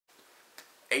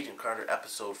Agent Carter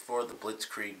episode for the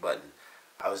Blitzkrieg button.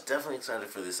 I was definitely excited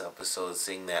for this episode,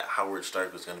 seeing that Howard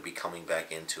Stark was going to be coming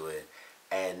back into it,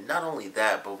 and not only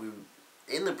that, but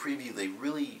in the preview they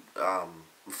really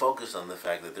focused on the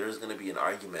fact that there was going to be an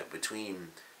argument between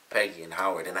Peggy and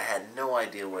Howard, and I had no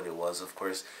idea what it was. Of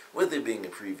course, with it being a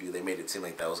preview, they made it seem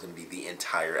like that was going to be the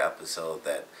entire episode,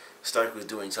 that Stark was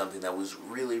doing something that was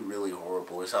really, really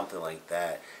horrible or something like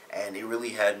that, and it really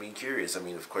had me curious. I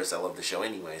mean, of course, I love the show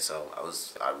anyway, so I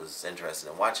was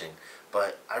interested in watching,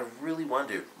 but I really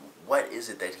wondered, what is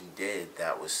it that he did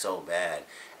that was so bad?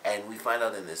 And we find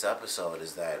out in this episode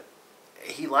is that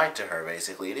he lied to her,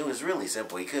 basically, and it was really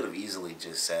simple. He could have easily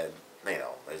just said,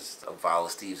 there's a vial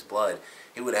of Steve's blood.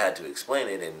 He would have had to explain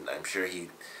it, and I'm sure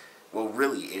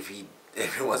really, if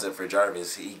it wasn't for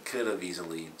Jarvis, he could have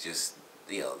easily just,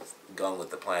 gone with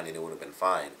the plan and it would have been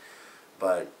fine.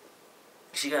 But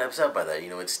she got upset by that.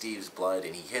 It's Steve's blood,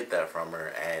 and he hid that from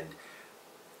her, and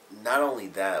not only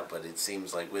that, but it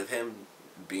seems like with him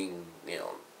being,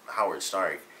 Howard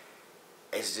Stark,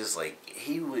 it's just like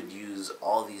he would use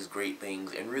all these great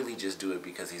things and really just do it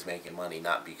because he's making money,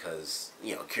 not because,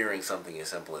 curing something as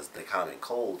simple as the common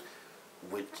cold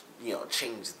would,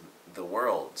 change the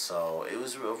world. So it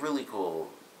was a really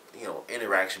cool,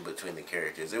 interaction between the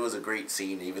characters. It was a great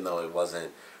scene, even though it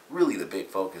wasn't really the big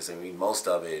focus. I mean, most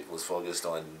of it was focused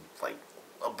on, like,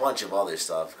 a bunch of other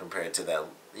stuff compared to that,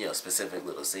 specific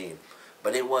little scene.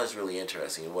 But it was really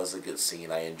interesting. It was a good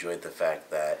scene. I enjoyed the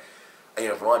fact that,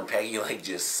 for one, Peggy, like,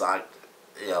 just socked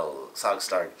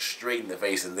Stark straight in the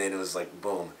face, and then it was like,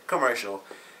 boom, commercial.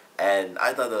 And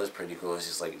I thought that was pretty cool. It's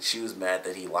just like, she was mad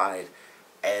that he lied,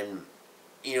 and,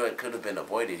 it could have been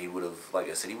avoided. He would have, like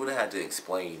I said, he would have had to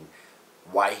explain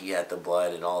why he had the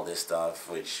blood and all this stuff,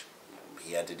 which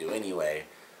he had to do anyway,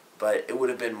 but it would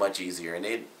have been much easier. And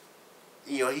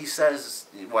he says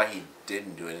why he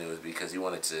didn't do it, and it was because he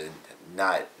wanted to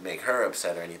not make her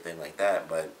upset or anything like that,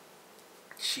 but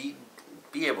she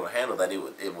be able to handle that.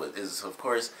 Is of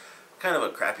course kind of a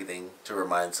crappy thing to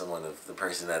remind someone of the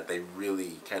person that they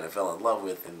really kind of fell in love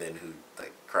with, and then who,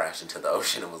 like, crashed into the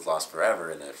ocean and was lost forever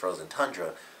in a frozen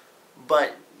tundra.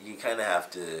 But you kind of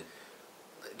have to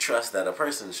trust that a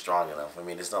person's strong enough. I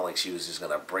mean, it's not like she was just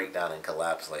gonna break down and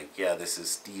collapse, like, yeah, this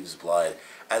is Steve's blood,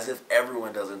 as if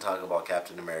everyone doesn't talk about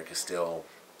Captain America still,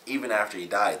 even after he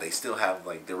died. They still have,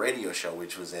 like, the radio show,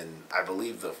 which was in, I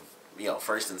believe, the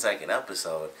first and second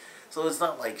episode. So it's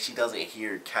not like she doesn't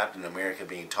hear Captain America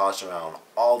being tossed around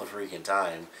all the freaking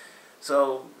time.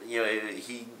 So,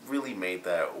 he really made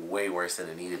that way worse than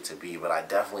it needed to be, but I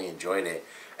definitely enjoyed it.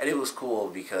 And it was cool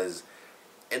because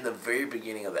in the very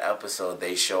beginning of the episode,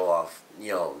 they show off,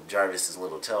 Jarvis's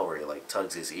little tail where he, like,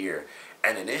 tugs his ear.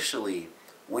 And initially,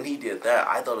 when he did that,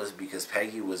 I thought it was because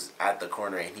Peggy was at the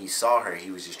corner and he saw her. He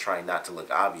was just trying not to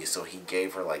look obvious, so he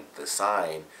gave her, like, the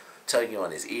sign, tugging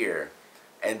on his ear.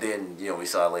 And then, we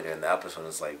saw later in the episode,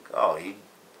 it's like, oh, he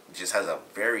just has a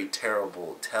very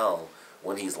terrible tell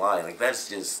when he's lying. Like, that's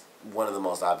just one of the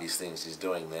most obvious things, he's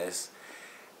doing this.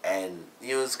 And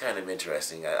it was kind of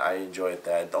interesting. I enjoyed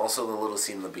that. Also, the little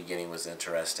scene in the beginning was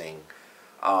interesting.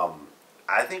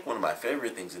 I think one of my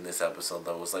favorite things in this episode,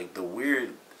 though, was, like, the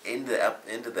weird end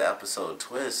of the episode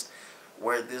twist,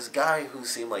 where this guy who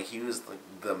seemed like he was, like,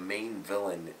 the main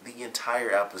villain the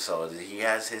entire episode, he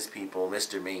has his people,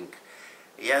 Mr. Mink.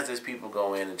 He has his people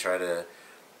go in and try to,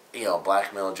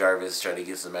 blackmail Jarvis, try to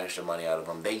get some extra money out of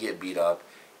him. They get beat up.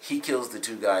 He kills the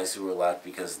two guys who were left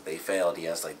because they failed. He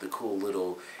has, like, the cool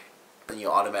little,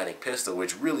 automatic pistol,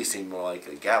 which really seemed more like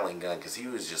a Gatling gun, because he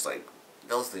was just, like,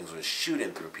 those things were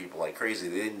shooting through people like crazy.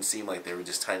 They didn't seem like they were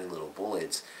just tiny little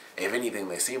bullets. If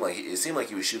anything, it seemed like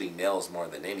he was shooting nails more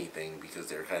than anything, because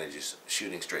they were kind of just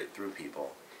shooting straight through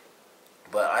people.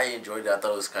 But I enjoyed that. I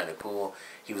thought it was kind of cool.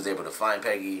 He was able to find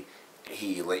Peggy.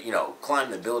 He, like,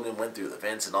 climbed the building, went through the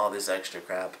vents and all this extra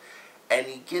crap, and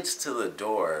he gets to the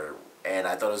door, and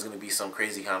I thought it was going to be some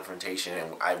crazy confrontation,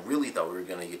 and I really thought we were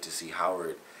going to get to see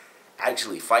Howard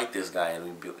actually fight this guy,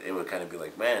 and it would kind of be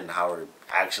like, man, Howard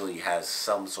actually has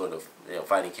some sort of,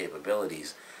 fighting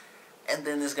capabilities. And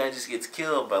then this guy just gets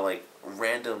killed by, like,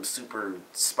 random super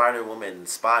Spider-Woman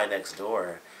spy next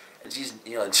door, and she's,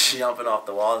 jumping off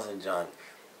the walls and junk,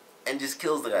 and just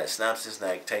kills the guy, snaps his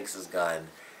neck, takes his gun.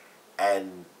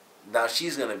 And now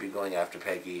she's going to be going after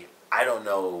Peggy. I don't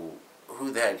know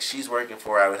who the heck she's working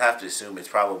for. I would have to assume it's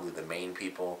probably the main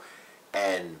people.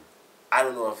 And I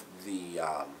don't know if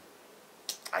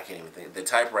I can't even think, the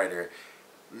typewriter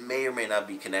may or may not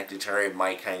be connected to her. It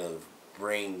might kind of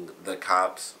bring the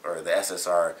cops or the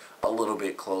SSR a little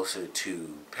bit closer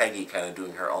to Peggy kind of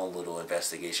doing her own little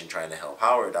investigation, trying to help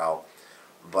Howard out.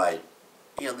 But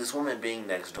this woman being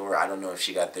next door, I don't know if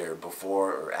she got there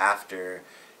before or after,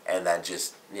 and that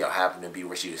just, happened to be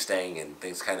where she was staying, and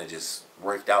things kind of just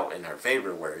worked out in her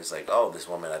favor, where it's like, oh, this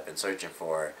woman I've been searching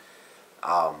for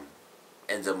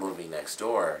ends up moving next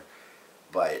door.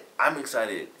 But I'm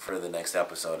excited for the next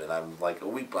episode, and I'm like a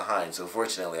week behind, so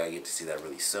fortunately I get to see that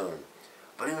really soon.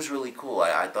 But it was really cool.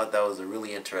 I thought that was a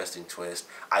really interesting twist.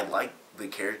 I liked the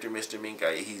character Mr. Mink.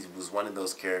 He was one of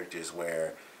those characters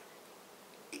where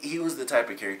he was the type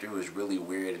of character who was really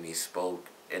weird, and he spoke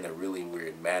in a really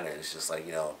weird manner. It's just like,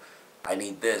 I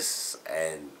need this,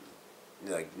 and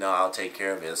like, no, I'll take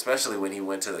care of it. Especially when he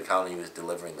went to the counter, he was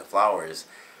delivering the flowers,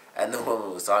 and the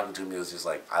woman was talking to me, was just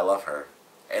like, I love her.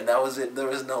 And that was it. There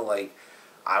was no, like,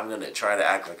 I'm going to try to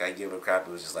act like I give a crap.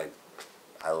 It was just like,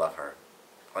 I love her.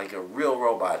 Like a real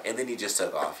robot. And then he just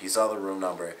took off. He saw the room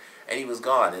number, and he was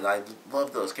gone. And I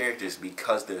love those characters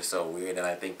because they're so weird, and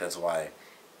I think that's why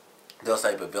those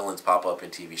type of villains pop up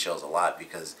in TV shows a lot,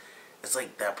 because it's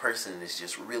like that person is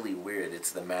just really weird.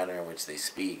 It's the manner in which they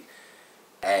speak,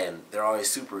 and they're always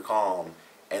super calm,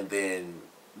 and then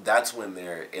that's when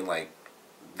they're in, like,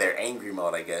 their angry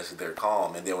mode, I guess. They're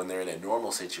calm, and then when they're in a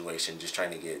normal situation just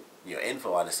trying to get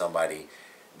info out of somebody,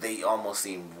 they almost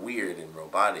seem weird and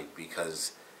robotic,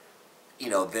 because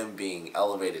them being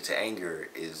elevated to anger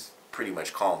is pretty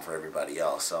much calm for everybody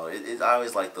else. So I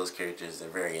always like those characters. They're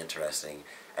very interesting.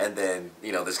 And then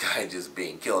this guy just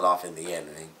being killed off in the end,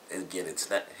 and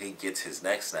he gets his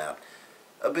neck snapped.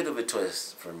 A bit of a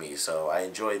twist for me, so I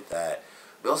enjoyed that.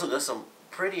 We also got some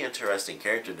pretty interesting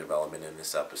character development in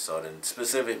this episode, and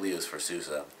specifically it was for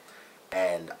Sousa.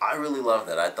 And I really loved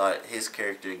that. I thought his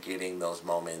character getting those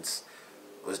moments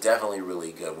was definitely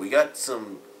really good. We got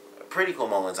some pretty cool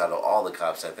moments out of all the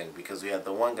cops, I think, because we had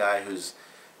the one guy whose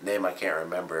name I can't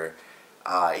remember.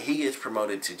 He gets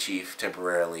promoted to chief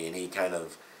temporarily, and he kind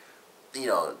of,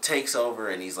 takes over,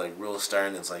 and he's like real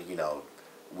stern. It's like,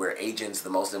 we're agents. The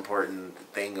most important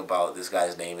thing about this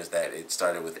guy's name is that it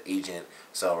started with agent.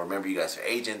 So remember, you guys are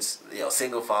agents,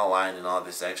 single file line and all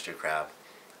this extra crap.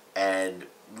 And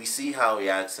we see how he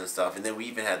acts and stuff. And then we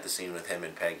even had the scene with him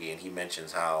and Peggy, and he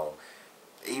mentions how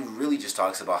he really just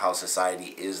talks about how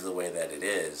society is the way that it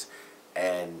is.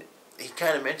 And he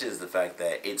kind of mentions the fact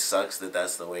that it sucks that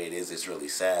that's the way it is. It's really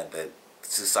sad that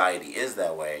society is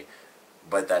that way,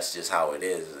 but that's just how it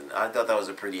is. And I thought that was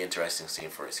a pretty interesting scene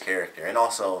for his character. And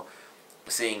also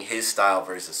seeing his style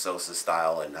versus Sosa's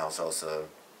style, and how Sosa,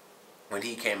 when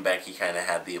he came back, he kind of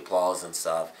had the applause and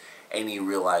stuff, and he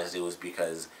realized it was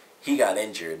because he got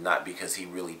injured, not because he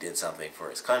really did something for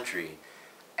his country.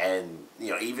 And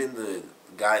even the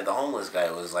homeless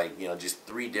guy was like, just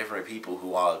three different people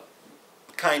who all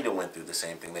kind of went through the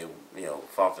same thing. They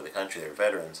fought for the country. They're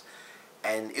veterans.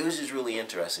 And it was just really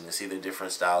interesting to see the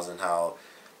different styles, and how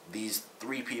these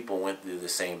three people went through the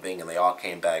same thing, and they all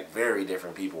came back very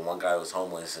different people. One guy was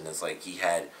homeless, and it's like he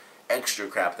had extra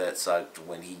crap that sucked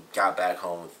when he got back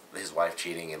home with his wife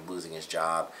cheating and losing his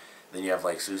job. Then you have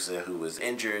like Sousa, who was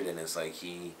injured, and it's like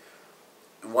he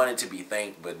wanted to be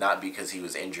thanked, but not because he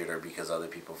was injured or because other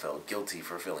people felt guilty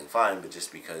for feeling fine, but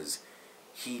just because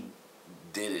he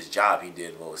did his job. He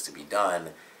did what was to be done.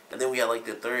 And then we had like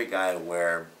the third guy,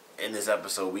 where in this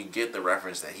episode we get the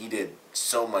reference that he did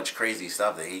so much crazy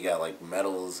stuff that he got like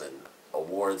medals and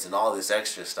awards and all this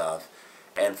extra stuff.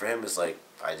 And for him, it's like,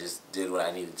 I just did what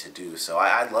I needed to do. So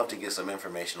I'd love to get some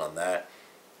information on that.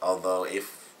 Although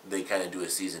if they kind of do a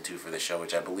season 2 for the show,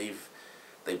 which I believe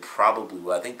they probably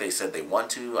will. I think they said they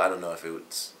want to. I don't know if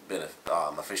it's been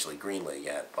officially greenlit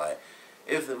yet. But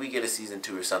if we get a season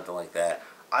 2 or something like that,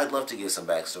 I'd love to get some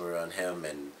backstory on him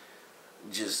and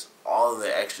just all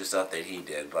the extra stuff that he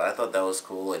did. But I thought that was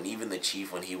cool. And even the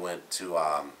chief, when he went to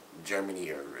Germany,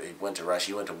 or he went to Russia,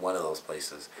 he went to one of those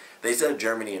places. They said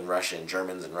Germany and Russian,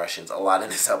 Germans and Russians a lot in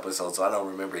this episode, so I don't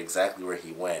remember exactly where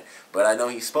he went. But I know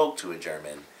he spoke to a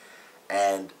German.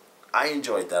 And I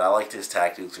enjoyed that. I liked his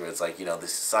tactics, where it's like, this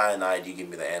is cyanide, you give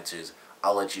me the answers,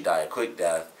 I'll let you die a quick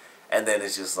death. And then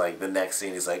it's just like the next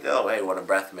scene is like, oh, hey, what a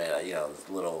breath mint, this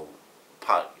little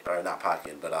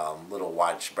little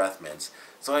watch breath mints.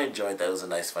 So I enjoyed that. It was a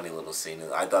nice, funny little scene.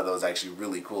 I thought that was actually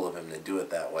really cool of him to do it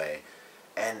that way.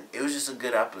 And it was just a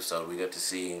good episode. We got to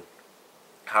see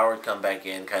Howard come back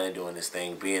in, kind of doing his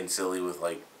thing, being silly with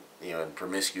and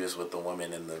promiscuous with the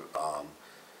woman in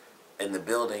the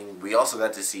building. We also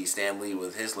got to see Stan Lee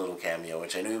with his little cameo,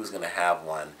 which I knew he was going to have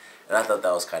one. And I thought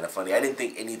that was kind of funny. I didn't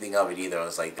think anything of it either. I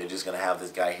was like, they're just going to have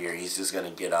this guy here. He's just going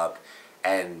to get up,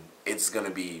 and it's going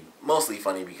to be mostly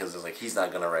funny because it's like he's not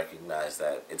going to recognize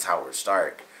that it's Howard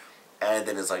Stark. And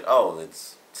then it's like, oh,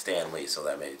 it's Stan Lee, so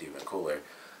that made it even cooler.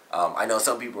 I know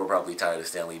some people are probably tired of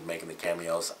Stan Lee making the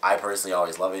cameos. I personally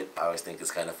always love it. I always think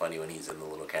it's kind of funny when he's in the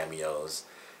little cameos.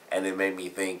 And it made me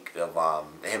think of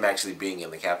him actually being in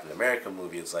the Captain America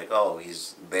movie. It's like, oh,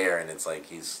 he's there, and it's like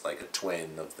he's like a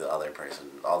twin of the other person.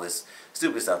 All this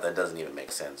stupid stuff that doesn't even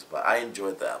make sense. But I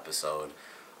enjoyed the episode.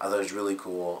 I thought it was really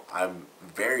cool. I'm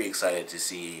very excited to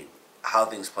see how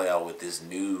things play out with this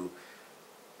new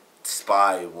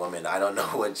spy woman. I don't know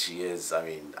what she is. I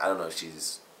mean, I don't know if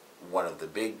she's one of the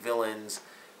big villains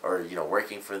or, you know,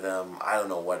 working for them. I don't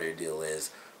know what her deal is.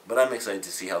 But I'm excited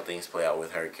to see how things play out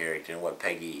with her character and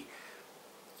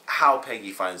how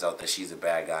Peggy finds out that she's a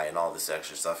bad guy and all this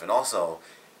extra stuff. And also,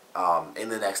 in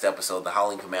the next episode, the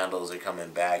Howling Commandos are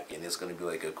coming back, and it's going to be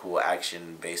like a cool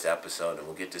action-based episode, and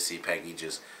we'll get to see Peggy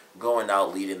just going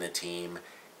out leading the team.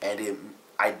 And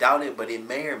I doubt it, but it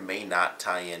may or may not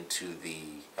tie into the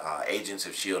Agents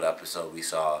of S.H.I.E.L.D. episode we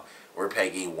saw where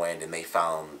Peggy went and they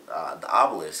found the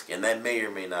obelisk. And that may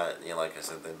or may not, you know, like I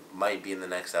said, that might be in the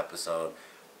next episode.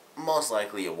 Most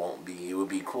likely it won't be. It would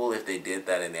be cool if they did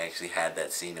that and they actually had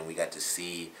that scene and we got to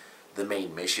see the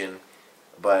main mission.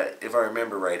 But if I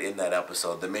remember right, in that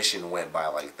episode, the mission went by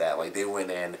like that. Like, they went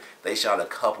in, they shot a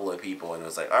couple of people, and it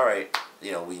was like, alright,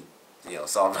 you know, we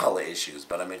solved all the issues.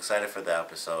 But I'm excited for the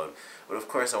episode. But of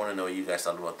course, I want to know what you guys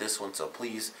thought about this one. So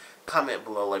please comment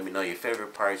below. Let me know your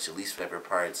favorite parts, your least favorite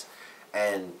parts.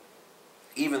 And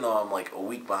even though I'm like a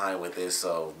week behind with this,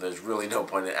 so there's really no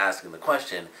point in asking the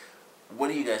question, what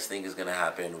do you guys think is going to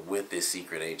happen with this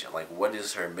secret agent? Like, what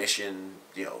is her mission?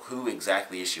 You know, who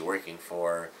exactly is she working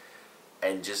for?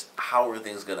 And just how are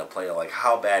things going to play out? Like,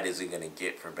 how bad is it going to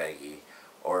get for Peggy?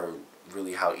 Or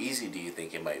really, how easy do you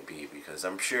think it might be? Because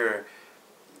I'm sure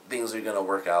things are going to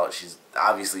work out. She's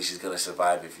going to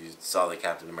survive. If you saw the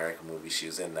Captain America movie, she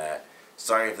was in that.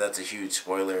 Sorry if that's a huge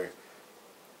spoiler.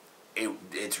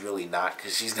 It's really not,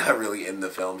 because she's not really in the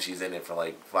film. She's in it for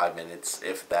like 5 minutes,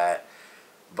 if that.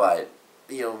 But,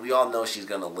 you know, we all know she's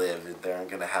going to live. They're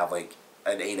going to have like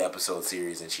an 8-episode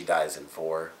series and she dies in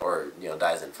 4, or, you know,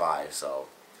 dies in 5. So,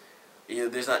 you know,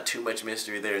 there's not too much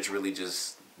mystery there. It's really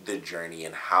just the journey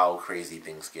and how crazy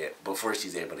things get before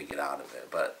she's able to get out of it.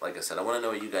 But like I said, I want to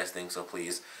know what you guys think, so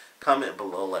please comment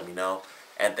below, let me know,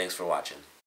 and thanks for watching.